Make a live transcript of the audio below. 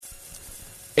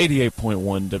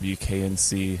88.1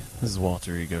 WKNC. This is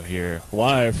Walter Ego here,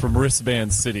 live from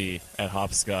Wristband City at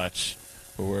Hopscotch,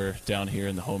 where we're down here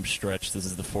in the home stretch. This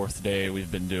is the fourth day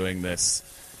we've been doing this,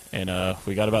 and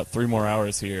we got about 3 more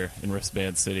hours here in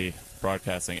Wristband City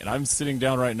broadcasting. And I'm sitting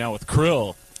down right now with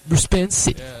Krill. Wristband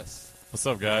City. Yes. What's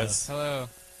up, guys? Hello.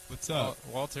 What's up?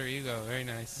 Walter Ego. Very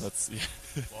nice. That's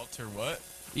Walter what?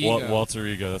 Ego. Walter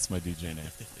Ego. That's my DJ name.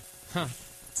 Huh.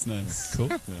 It's nice. Cool.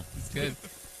 Yeah. It's good.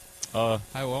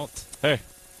 Hi, Walt. Hey.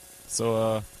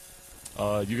 So,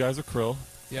 you guys are Krill.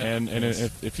 Yeah. And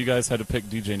if you guys had to pick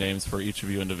DJ names for each of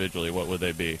you individually, what would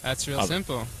they be? That's real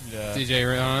simple. Yeah. DJ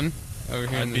Ron. Over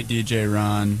here. I'd be DJ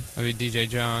Ron. I'd be DJ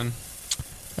John.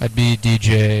 I'd be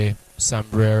DJ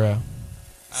Sombrero.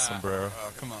 Sombrero.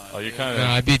 Oh, come on. Oh, you kind No, of.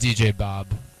 I'd be DJ Bob.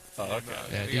 Oh, okay.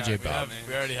 Yeah, We DJ got Bob.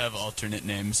 We already have alternate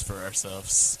names for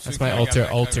ourselves. That's We my kinda got that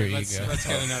alter covered. ego. Let's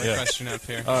get another Yeah. question up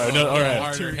here. All right, no, all right.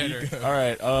 Harder hitter. All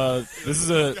right. This is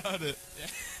a Got it.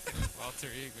 Walter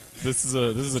Ego. this is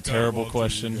a Got terrible Walter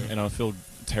question, Ego. and I feel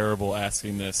terrible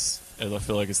asking this, as I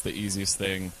feel like it's the easiest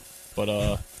thing. But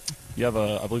you have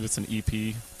I believe it's an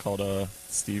EP called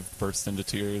Steve Burst into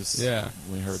Tears. Yeah.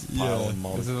 We heard Pile Yeah. and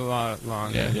Mulder. This is a lot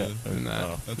longer Yeah. than that.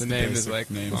 Oh. That's the the name is basic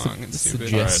like name. long and That's the stupid.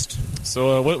 gist.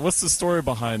 So what's the story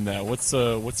behind that? What's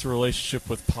the relationship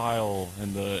with Pile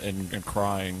and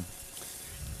crying?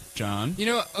 John? You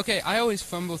know, okay, I always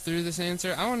fumble through this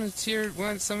answer. I want to hear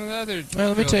some of the other. Well,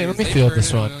 let me tell you- let me They've field heard this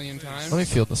it a one. million times. Let me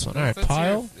field this one. All right, Let's hear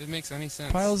Pile. if it makes any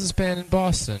sense. Pile is this band in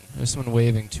Boston. There's someone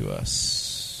waving to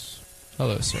us.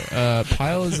 Hello, sir.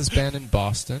 Pile is this band in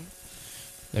Boston.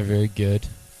 They're very good.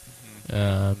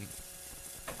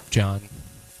 John,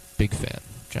 big fan.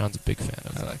 John's a big fan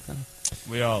of I them. like that.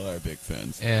 We all are big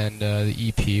fans. And the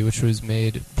EP, which was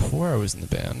made before I was in the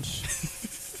band,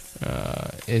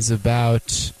 is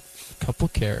about a couple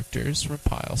characters from a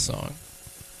Pile song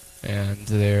and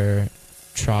their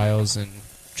trials and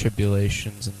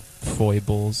tribulations and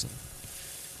foibles and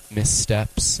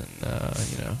missteps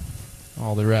and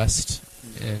all the rest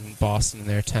in Boston in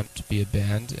their attempt to be a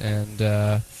band. And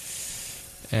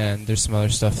there's some other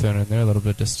stuff thrown in there, a little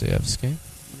bit of Dostoevsky,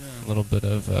 a little bit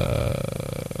of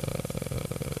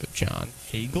John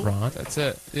Hegel? Ron, That's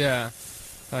it. Yeah.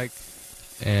 Like,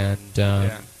 and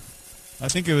yeah. I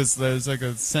think there's like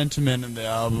a sentiment in the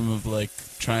album of like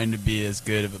trying to be as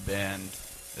good of a band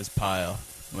as Pile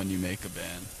when you make a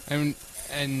band.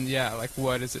 And yeah, like,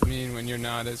 what does it mean when you're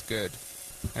not as good?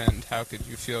 And how could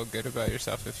you feel good about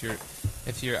yourself if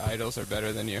your idols are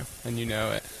better than you and you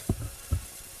know it?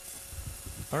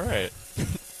 All right.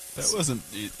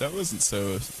 That wasn't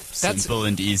so simple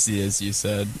and easy as you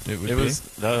said it would It be.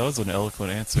 that was an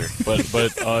eloquent answer.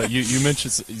 But you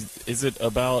mentioned, is it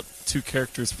about two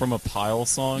characters from a Pile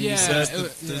song? Yeah. You said.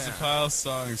 There's a Pile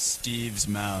song, Steve's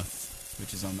Mouth,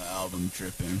 which is on the album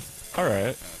Dripping. All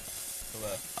right.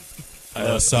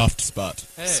 Soft spot.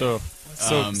 Hey, So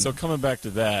coming back to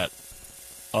that,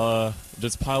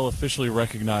 does Pile officially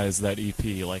recognize that EP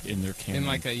like in their canon? in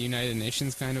like a United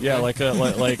Nations kind of yeah, way? like the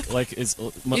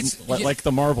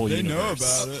Marvel They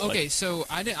universe. know about it. Okay, so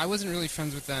I wasn't really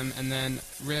friends with them, and then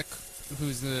Rick,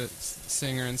 who's the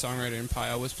singer and songwriter in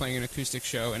Pile, was playing an acoustic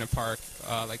show in a park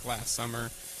like last summer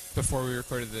before we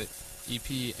recorded the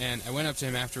EP, and I went up to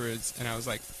him afterwards, and I was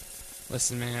like,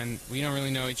 listen, man, we don't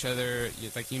really know each other.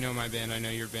 You know my band, I know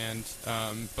your band,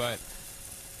 but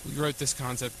we wrote this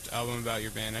concept album about your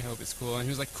band. I hope it's cool. And he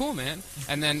was like, cool, man.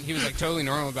 And then he was like totally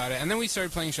normal about it. And then we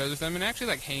started playing shows with them and actually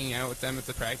like hanging out with them at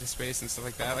the practice space and stuff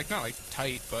like that. Like, not like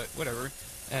tight, but whatever.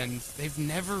 And they've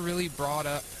never really brought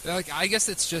up, like, I guess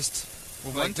it's just,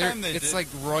 Well, like, one time they it's did- like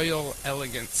royal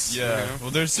elegance. Yeah, You know? well,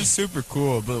 they're just super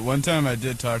cool. But one time I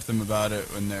did talk to them about it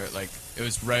when they're like, it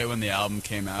was right when the album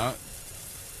came out,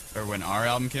 or when our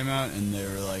album came out, and they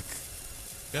were like,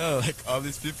 "Yeah, like all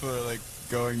these people are like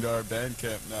going to our band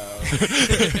camp now."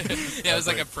 Yeah, it was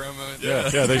like a promo.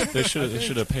 Yeah, they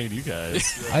should have paid you guys.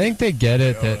 I think they get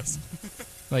it They owe that us.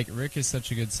 like Rick is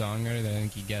such a good songwriter that I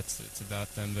think he gets it. It's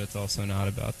about them, but it's also not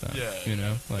about them. Yeah, you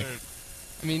know, like They're-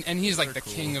 I mean, and he's like the They're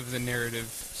cool. king of the narrative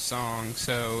song,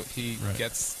 so he Right.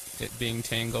 gets it being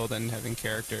tangled and having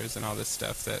characters and all this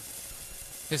stuff that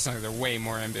his songs are way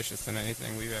more ambitious than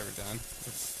anything we've ever done.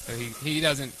 So he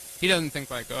doesn't think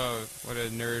like, oh, what a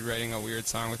nerd writing a weird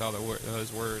song with all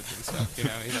those words and stuff. You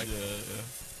know, he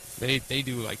like they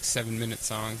do like 7-minute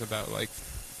songs about like,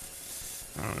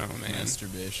 I don't know, man.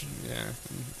 masturbation. Yeah.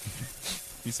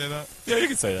 You say that? Yeah, you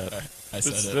can say that. I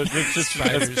said Just- it. just-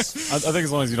 Spiders. I think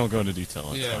as long as you don't go into detail.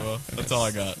 it's Yeah, fine. well, that's all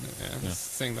I got. Yeah. Yeah.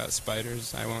 Thing about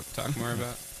spiders I won't talk more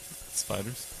about.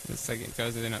 Spiders? It's like it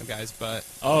goes in a guy's butt.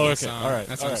 Oh, in the okay. song. All right.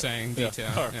 That's all what right. I'm saying. Yeah.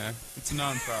 Detail. All right. Yeah. It's a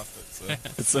non-profit, so.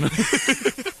 It's an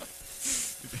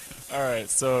all right.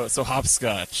 So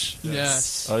hopscotch.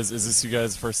 Yes. Is this you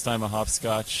guys' first time at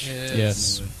hopscotch? It Yes.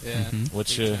 is. Yeah. Mhm. What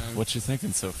Big you time. what you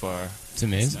thinking so far? It's It's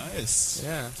amazing. nice.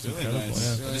 Yeah. It's really incredible, nice.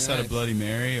 yeah. Really I just had a nice. Bloody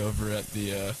Mary over at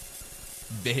the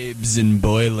Babes in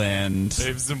Boyland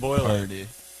Babes and Boyland. party.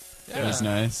 Yeah. It was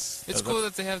nice. It's Yeah, cool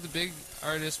that they have the big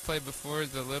artists play before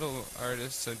the little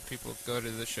artists, so people go to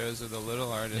the shows of the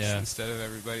little artists Yeah. instead of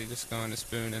everybody just going to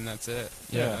Spoon and that's it.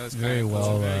 Yeah, that was Very kinda cool.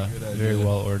 well, Very good idea. very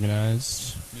well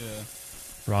organized. Yeah.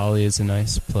 Raleigh is a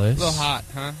nice place. A little hot,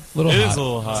 huh? Little It hot. is a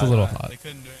little hot. It's a little hot. They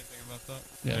couldn't do anything about that.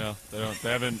 Yeah. They don't.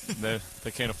 They haven't.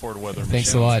 They can't afford weather.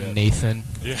 Thanks a machines lot, yet. Nathan.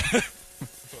 Yeah.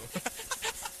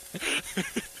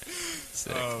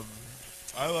 Sick.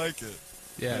 I like it.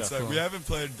 yeah, It's it's like cool. we haven't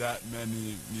played that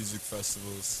many music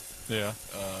festivals, Yeah.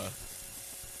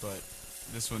 but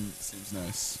this one seems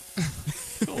nice.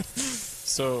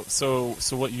 So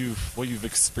what you've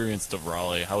experienced of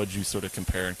Raleigh, how would you sort of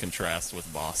compare and contrast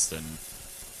with Boston?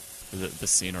 The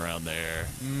scene around there.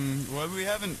 Well, we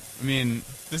haven't. I mean,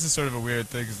 this is sort of a weird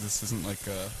thing because this isn't like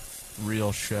a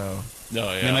real show.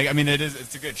 No, yeah. I mean, it is.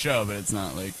 It's a good show, but it's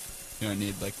not like you don't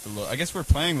need like the. I guess we're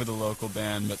playing with a local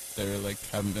band, but they're like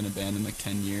haven't been a band in like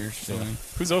 10 years or Yeah. something.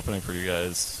 Who's opening for you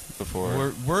guys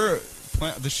before?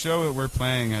 The show that we're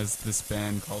playing has this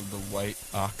band called the White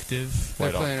Octave. They're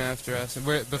White playing after us. And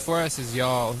before us is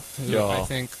Y'all, who Y'all. I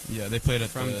think. Yeah, they played at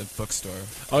From- the bookstore.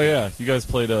 Oh yeah, you guys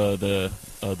played the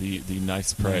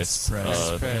Nice Price,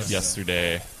 Nice Price.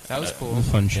 yesterday. That was Uh, cool. A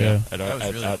fun show. At, That our, was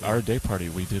at, really at cool. our day party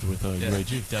we did with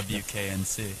UAG.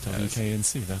 WKNC.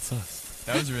 WKNC, that's us.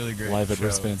 That was a really great. Live at show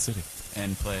Wristband City.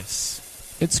 and place.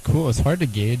 It's cool. It's hard to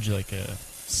gauge like a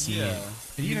scene. Yeah.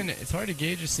 But even it's hard to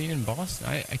gauge a scene in Boston.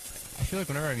 I feel like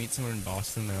whenever I meet someone in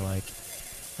Boston, they're like,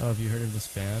 "Oh, have you heard of this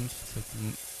band?" It's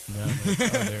like, no. I'm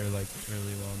like, oh, they're like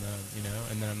really well known, you know.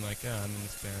 And then I'm like, "Oh, I'm in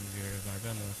this band. Have you heard of our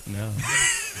band?" They're like, no.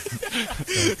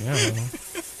 It's like, yeah, well,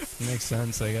 it makes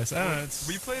sense, I guess. I don't know. It's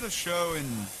We played a show in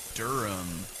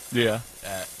Durham Yeah,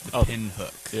 at the Oh.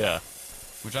 Pinhook, yeah.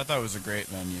 which I thought was a great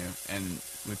venue, and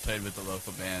we played with the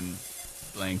local band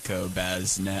Blanco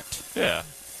Baznet, Yeah.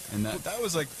 and that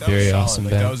was like Very was solid. awesome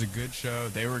Like, band. that was a good show.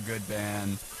 They were a good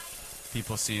band.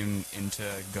 People seemed into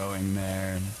going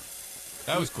there, and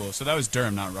that was cool. So that was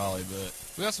Durham, not Raleigh, but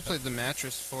We also played the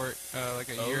Mattress Fort like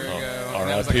a year Oh, ago. And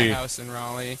that was like R.I.P. a house in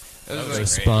Raleigh. That That was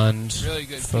was like great. Sponge. really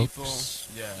good folks.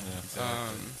 yeah, people. That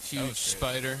Huge was great.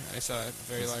 spider. I saw a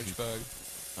very Was large huge. bug.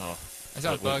 Oh, I saw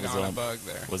a Was bug it on a on- bug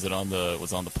there. was it on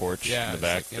the porch Yeah, in it the was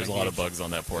back? like, There's a yeah, lot of huge. bugs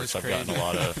on that was porch. I've gotten crazy. a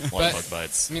lot of But- bug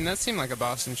bites. I mean, that seemed like a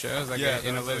Boston show. It was like Yeah, in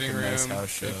a that was like living a nice room, house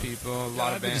show. good people, a I lot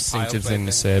have of a bands. distinctive Pile thing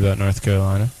to played say about North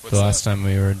Carolina. What's The last that? time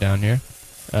we were down here,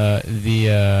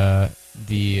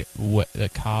 the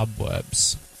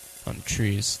cobwebs on the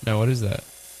trees. Now, what is that?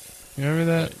 You remember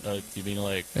that? You mean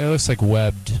like It looks like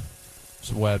webbed.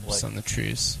 There's webs Like- on the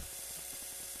trees.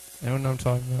 Anyone know what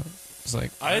I'm talking about? It's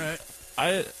like, I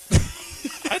Alright.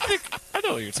 I think I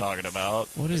know what you're talking about.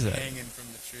 what is that? hanging from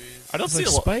the trees. I don't It's see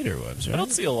like a lot. spider webs, right? I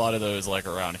don't see a lot of those like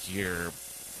around here.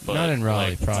 But Not in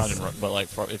Raleigh, like, probably. but like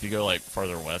if you go like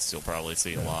farther west, you'll probably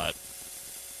see a lot.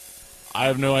 I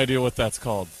have no idea what that's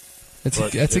called. That's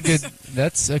but that's a good. it's-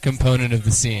 That's a component of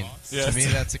the scene. Yeah, To me,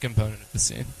 it's- that's a component of the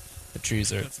scene. The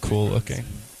trees are That's a big cool one, looking. too.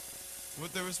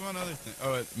 What? There was one other thing.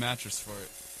 Oh, at Mattress Fort.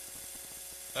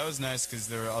 That was nice because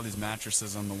there were all these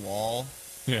mattresses on the wall,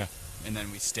 Yeah. and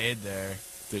then we stayed there.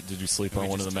 Did you sleep and on we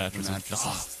one of just the took mattresses?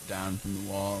 mattresses down from the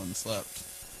wall and slept.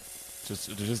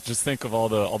 Just think of all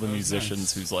the That was musicians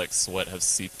nice. whose like sweat have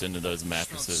seeped into those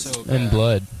mattresses. So And bad.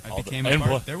 blood. I All the- became and a part.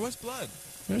 blood. There was blood.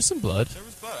 There's some blood. There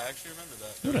was blood. I actually remember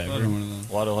that. There was Whatever. blood on one of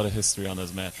them. A lot of history on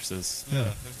those mattresses. Yeah.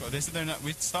 there was blood. They said they're not.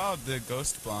 We saw the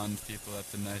Ghost Blonde people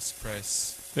at the Nice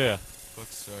Price Yeah.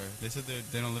 bookstore. They said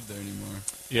they don't live there anymore.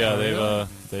 Yeah, Oh,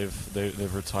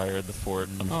 they've retired the fort.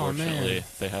 Unfortunately, man.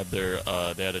 they had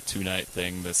they had a 2-night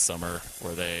thing this summer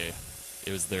where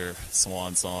it was their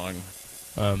swan song.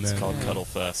 Oh It's man, called Yeah. Cuddle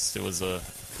Fest. It was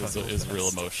real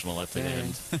emotional at the Dang.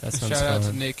 end. that sounds Shout out to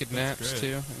fun. Naked That's Naps great.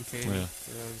 too. And Katie. Yeah.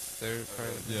 They're part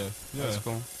of it. Yeah. That's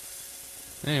cool.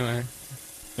 Anyway,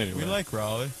 Anyway, We like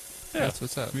Raleigh. Yeah. that's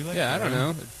what's up. We like yeah, I don't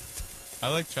know. Durham. I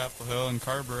like Chapel Hill and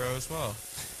Carborough as well.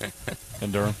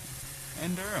 and Durham,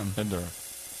 And Durham.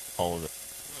 all of it.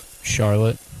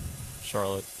 Charlotte.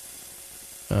 Charlotte.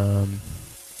 Um,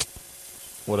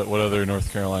 What other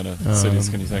North Carolina cities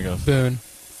can you think of? Boone.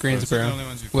 Greensboro, the only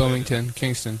ones we've Wilmington,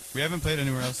 Kingston, played. We haven't played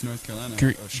anywhere else in North Carolina.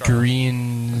 Charlotte.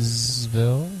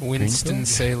 Greensville?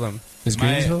 Winston-Salem. Is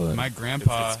Greensville? My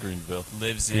grandpa It's Greenville.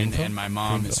 lives in, Greenville? and my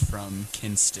mom is Greenville. from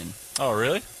Kinston. Oh,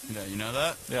 really? Yeah, you know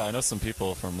that? Yeah, I know some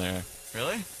people from there.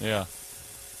 Really? Yeah.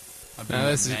 I've been Now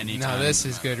there this is many times this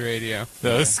in is my good life. radio. Yeah,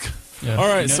 this- Yeah. All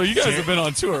right, You know, so you guys Jerry- have been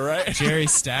on tour, right? Jerry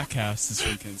Stackhouse is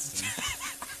from Kinston.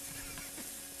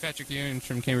 Patrick Ewing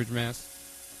from Cambridge, Mass.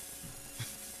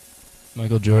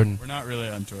 Michael Jordan. We're not really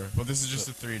on tour. Well, this is just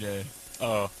a 3-day.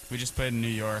 Oh, We just played in New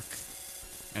York,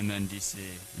 and then DC,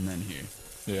 and then here.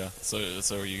 yeah. So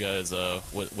are you guys?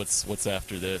 What's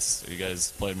after this? Are you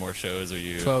guys playing more shows? Are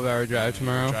you? 12-hour drive We're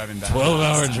tomorrow. driving back.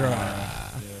 12-hour tomorrow.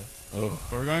 drive. Yeah. Oh,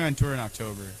 But we're going on tour in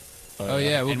October. Oh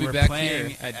yeah, we'll and be we're back playing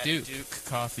here at Duke.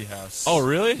 Coffee House. Oh,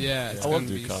 really? Yeah, it's I love gonna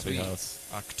Duke be Coffee sweet. House.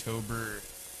 October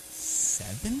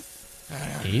 7th?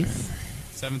 8th?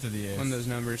 7th of the 8th. One of those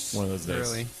numbers. One of those days.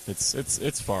 Early.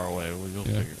 It's far away. We'll Yeah.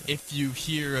 figure it. If you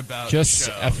hear about Just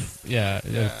the show, yeah.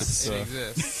 Yeah, It's, it uh,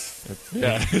 exists.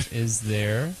 Yeah. is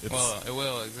there? Well, it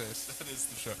will exist. that is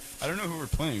the show. I don't know who we're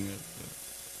playing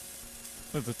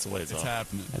with, That's a ways but it's off.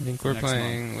 happening. I think we're next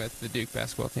playing with the Duke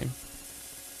basketball team.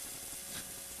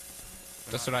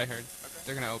 That's what I heard.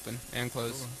 They're gonna open and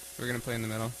close. Cool. We're gonna play in the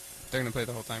middle. They're gonna play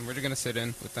the whole time. We're just gonna sit in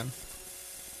with them,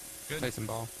 Good. play some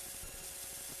ball.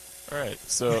 All right.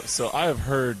 So I have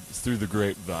heard through the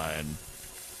grapevine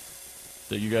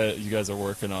that you guys are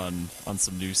working on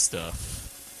some new stuff.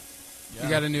 Yeah, You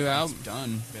got a new it's album.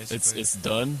 done, basically. It's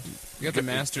done. You got the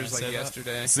masters Can I like say that?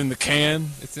 yesterday. It's in the can.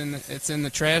 It's in the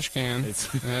trash can. It's,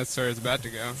 That's where it's about to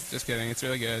go. Just kidding. It's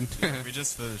really good. We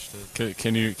just finished it.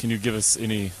 can you give us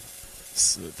any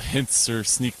hints or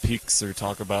sneak peeks or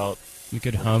talk about? We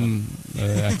could hum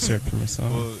an excerpt from a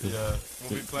song. Well, yeah. We'll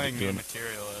be the- playing new the-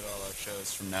 material at all our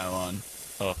shows from now on.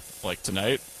 Oh, like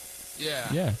tonight? yeah.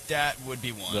 Yeah. That would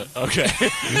be one. Okay.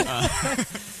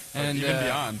 And even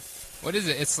beyond. what is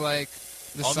it? It's like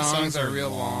the All the songs songs are are real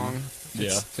long. long.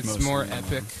 Yeah. It's Most more of them are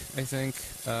epic, I think.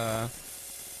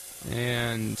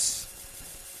 And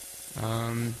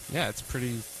yeah, it's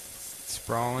pretty We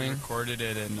sprawling. recorded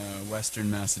it in Western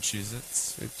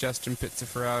Massachusetts. With Justin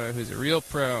Pizzaferrato, who's a real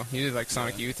pro. He did like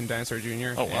Sonic Yeah. Youth and Dinosaur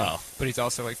Jr. Oh, and- wow. But he's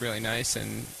also like really nice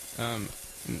and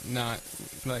not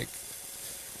like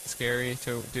scary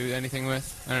to do anything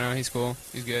with. I don't know. He's cool.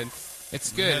 He's good.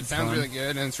 It's We good. had It sounds fun. really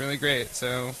good and it's really great.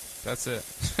 So that's it.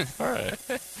 All right.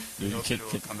 We hope Can, it will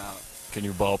can, come out. can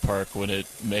you ballpark when it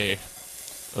may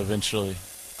eventually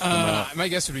come out? My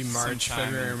guess would be March, Sometime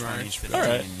February, in March. 2015, All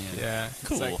right. Yeah,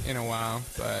 Cool. It's like in a while,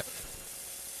 but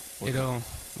Well,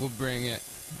 we'll bring it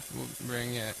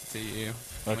to you.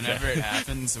 Okay. Whenever it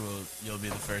happens, you'll be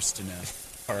the first to know.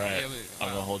 All right. It'll be- I'm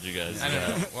gonna well, hold you guys. I to don't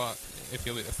that. know. Well, if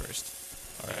you'll be the first.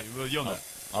 All right. Well, you'll know.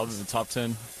 I'll do the top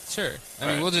 10. Sure. I All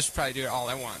mean, right. we'll just probably do it all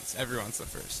at once. Everyone's the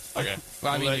first. Okay.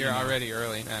 Well, I We'll mean, let you're you know. already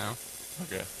early now.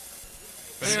 Okay.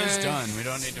 But it is Okay. done. We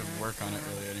don't need to work on it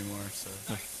really anymore, so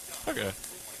Okay.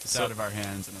 it's out of our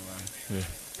hands in a way.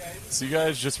 So you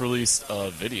guys just released a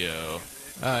video,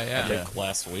 Oh I yeah. think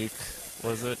last week,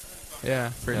 was it? Yeah.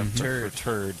 For Yeah, turd. For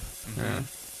Turd. Yeah.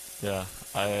 Yeah.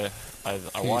 I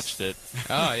watched it.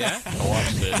 Oh yeah. I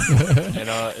watched it.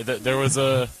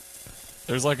 And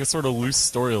there's like a sort of loose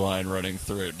storyline running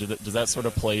through it. Does that sort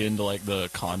of play into like the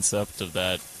concept of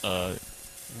that that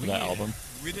album?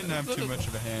 We didn't have too much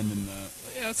of a hand in that.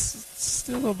 Yeah, it's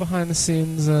still behind the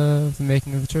scenes of the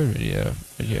making of the Turd video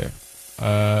right here.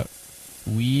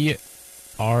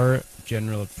 Our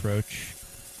general approach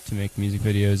to make music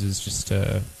videos is just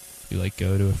we like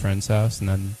go to a friend's house and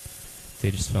then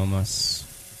they just film us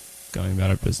going about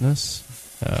our business,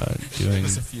 doing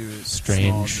Just a few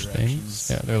strange small things. directions.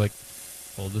 Yeah, they're like,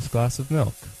 hold this glass of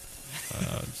milk,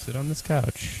 sit on this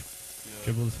couch,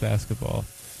 dribble this basketball.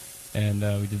 And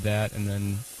we did that, and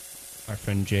then our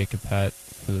friend Jacob Pett,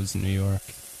 who lives in New York,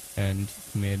 and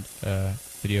he made a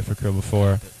video for Crow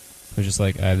Before, was just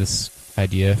like, I have this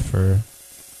idea for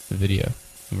the video.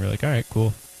 And we were like, all right,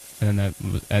 cool. And then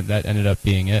that ended up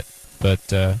being it. But,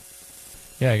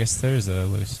 yeah, I guess there's a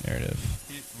loose narrative.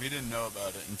 We didn't know about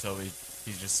it until he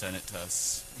just sent it to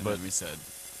us, and But- then we said,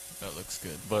 that looks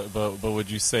good. But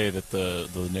would you say that the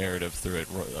narrative through it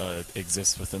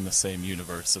exists within the same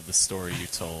universe of the story you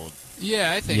told?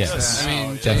 Yeah, I think Yes. so. I mean,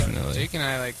 Oh, yeah. Definitely. Jake and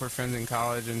I were friends in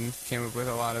college and came up with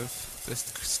a lot of this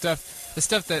stuff. The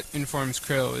stuff that informs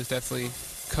Krill is definitely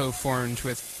co-formed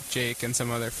with Jake and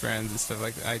some other friends and stuff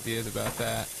like ideas about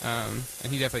that. And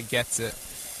he definitely gets it.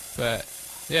 But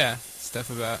yeah,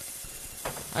 stuff about.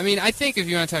 I mean, I think if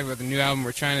you want to talk about the new album,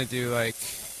 we're trying to do like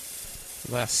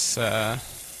less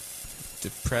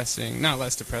depressing. Not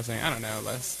less depressing. I don't know.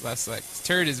 Less like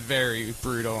Turd is very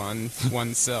brutal on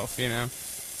oneself.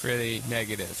 Really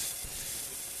negative.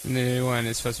 And the new one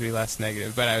is supposed to be less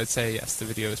negative, but I would say yes, the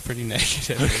video is pretty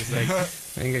negative. It's like I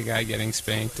think a guy getting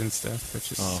spanked and stuff, which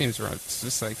just seems wrong. It's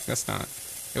just like that's not.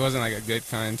 It wasn't like a good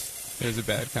kind. It was a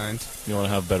bad kind. You want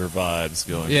to have better vibes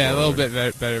going. Yeah, forward. a little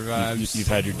bit better vibes. You've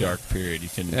had your dark period. You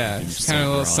can. Yeah, you can it's kind of a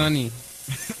little sunny.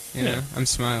 sunny. Yeah. I'm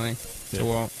smiling to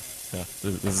Walt. Yeah,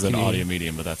 this is an Can you- audio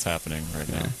medium, but that's happening right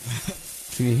now.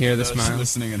 Can you hear the Those smile?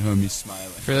 listening at home, he's smiling.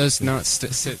 For those not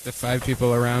sit the 5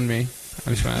 people around me,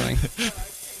 I'm smiling.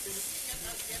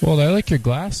 Well, I like your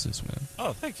glasses, man.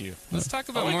 Oh, thank you. Let's talk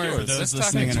about like more. yours. For those Let's talk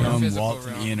listening at more home, physical Walt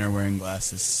and realm. Ian are wearing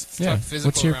glasses. Let's Yeah. talk physical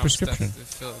What's your realm stuff prescription? to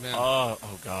fill it in. Oh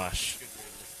gosh.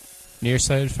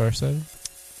 Nearsighted, farsighted?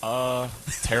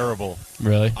 Terrible.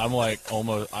 Really? I'm like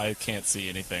almost. I can't see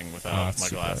anything Oh, without that's my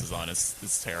too glasses on.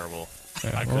 It's terrible.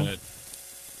 Yeah, I well, couldn't.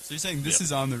 So you're saying this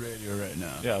is on the radio right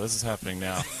now? Yeah, this is happening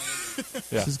now.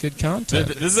 This is good content.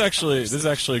 This is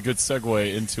actually a good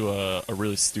segue into a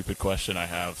really stupid question I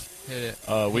have. Hit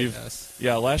it. We've Hit us.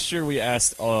 last year we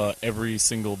asked every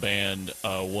single band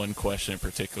one question in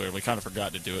particular. We kind of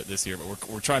forgot to do it this year, but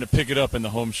we're trying to pick it up in the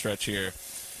home stretch here.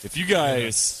 If you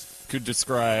guys could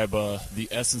describe the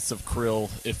essence of Krill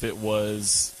if it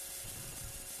was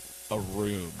a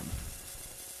room,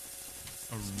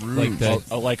 Like the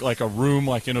like a room,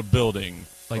 like in a building,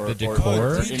 Like or- the or- decor?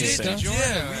 or we did, anything.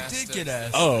 yeah, we asked did us. get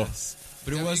asked. Oh. this.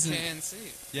 But it wasn't. WKNC,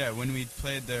 Yeah, when we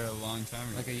played there a long time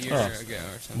ago. like a year Oh. ago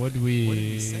or something. what did we? What did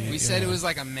we say? We said it was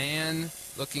like a man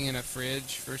looking in a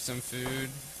fridge for some food,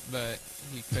 but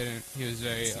he couldn't. He was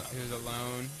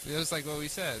alone. It was like what we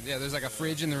said. Yeah, there's like a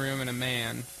fridge in the room and a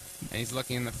man, and he's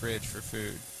looking in the fridge for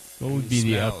food. What would be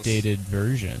the Smells. updated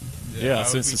version? Yeah, how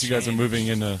since would we you guys are change? moving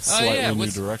in a slightly new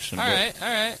what's- direction. All but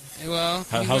right. Well,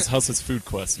 he how's his food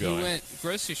quest he going? went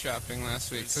grocery shopping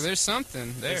last week, so there's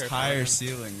something there. There's for higher him.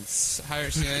 ceilings. Higher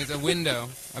ceilings, a window,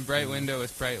 a bright window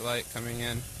with bright light coming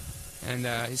in, and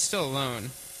he's still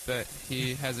alone, but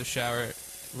he has a shower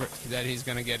that he's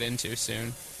gonna get into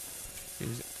soon.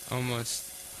 He's almost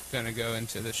gonna go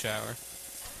into the shower.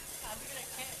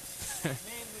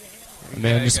 A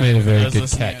man Yeah, just you made a got- very Those good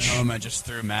listening at catch. home, I just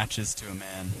threw matches to a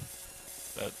man.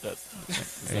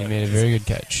 He made a very good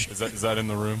catch. Is that in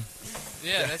the room?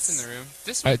 Yeah, that's in the room.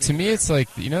 This would be To me, fair. it's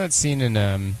like that scene in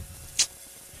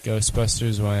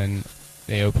Ghostbusters when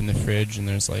they open the fridge and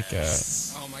there's like a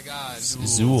Oh my God.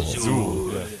 Zool.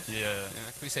 Zool. Yeah. Yeah. Yeah,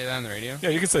 can we say that on the radio? Yeah,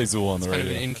 you can say Zool on the It's kind of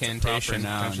an radio. incantation.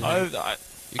 proper noun. don't you think? I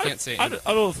You can't say. I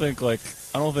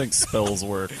don't think spells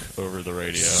work over the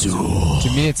radio.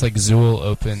 To me, it's like Zool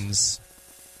opens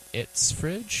its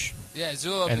fridge, Yeah,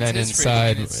 Zool opens and then his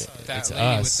inside fridge, and it's that it's lady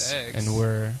us, with the eggs. and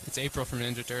we're It's April from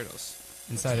Ninja Turtles.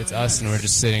 inside it's us, and we're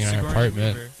just sitting in our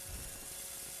apartment.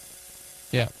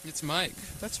 Yeah, It's Mike.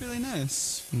 That's really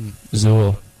nice.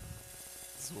 Zool.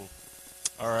 Zool.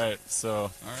 All right, so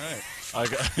All right. I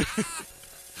got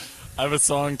I have a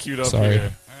song queued up Sorry.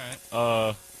 here. All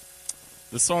right.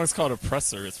 This song is called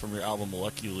Oppressor. It's from your album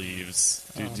Lucky Leaves.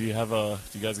 Do you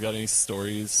guys got any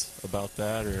stories about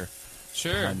that or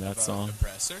Sure. behind that About song?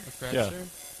 Oppressor? Oppressor.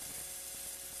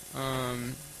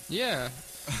 Yeah.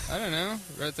 I don't know.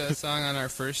 Wrote that song on our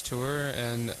first tour,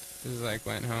 and it was like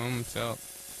went home and felt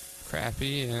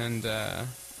crappy, and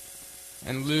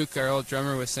Luke, our old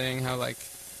drummer, was saying how like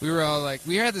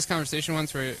we had this conversation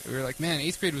once where we were like, man,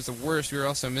 8th grade was the worst. We were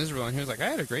all so miserable, and he was like, I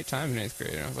had a great time in 8th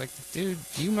grade, and I was like, dude,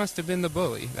 you must have been the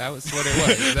bully. That was what it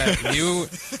was.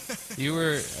 That you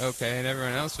were okay, and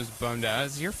everyone else was bummed out.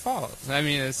 It's your fault. I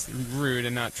mean, it's rude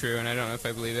and not true, and I don't know if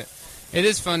I believe it. It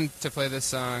is fun to play this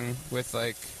song with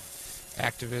like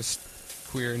activist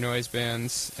queer noise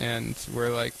bands, and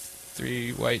we're like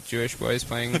 3 white Jewish boys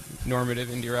playing normative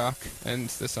indie rock, and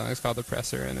the song is called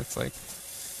Oppressor, and it's like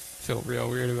feel real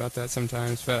weird about that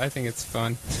sometimes, but I think it's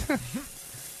fun.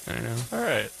 I don't know. All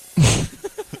right.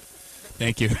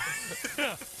 Thank you.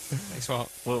 Thanks,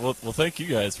 Walt. Well, thank you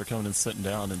guys for coming and sitting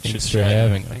down and Thanks for chit-chatting.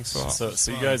 having us. Thanks, Walt.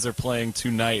 So you guys are playing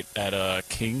tonight at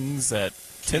King's at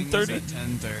 10:30. At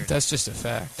 10:30. That's just a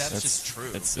fact. That's just true.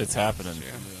 It's happening.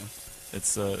 Yeah. Yeah.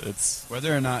 It's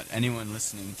Whether or not anyone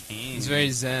listening came. It's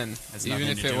very zen. Has Even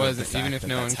nothing if to it do with wasn't, the fact even if that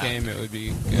no one that's came, happening. it would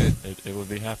be good. it would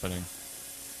be happening.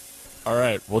 All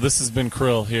right. Well, this has been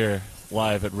Krill here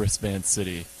live at Wristband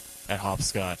City at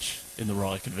Hopscotch in the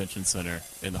Raleigh Convention Center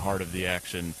in the heart of the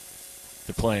action.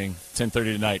 They're playing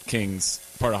 10:30 tonight. Kings,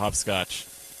 part of Hopscotch.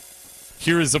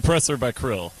 Here is Oppressor by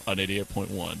Krill on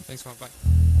 88.1. Thanks, Walt. Bye.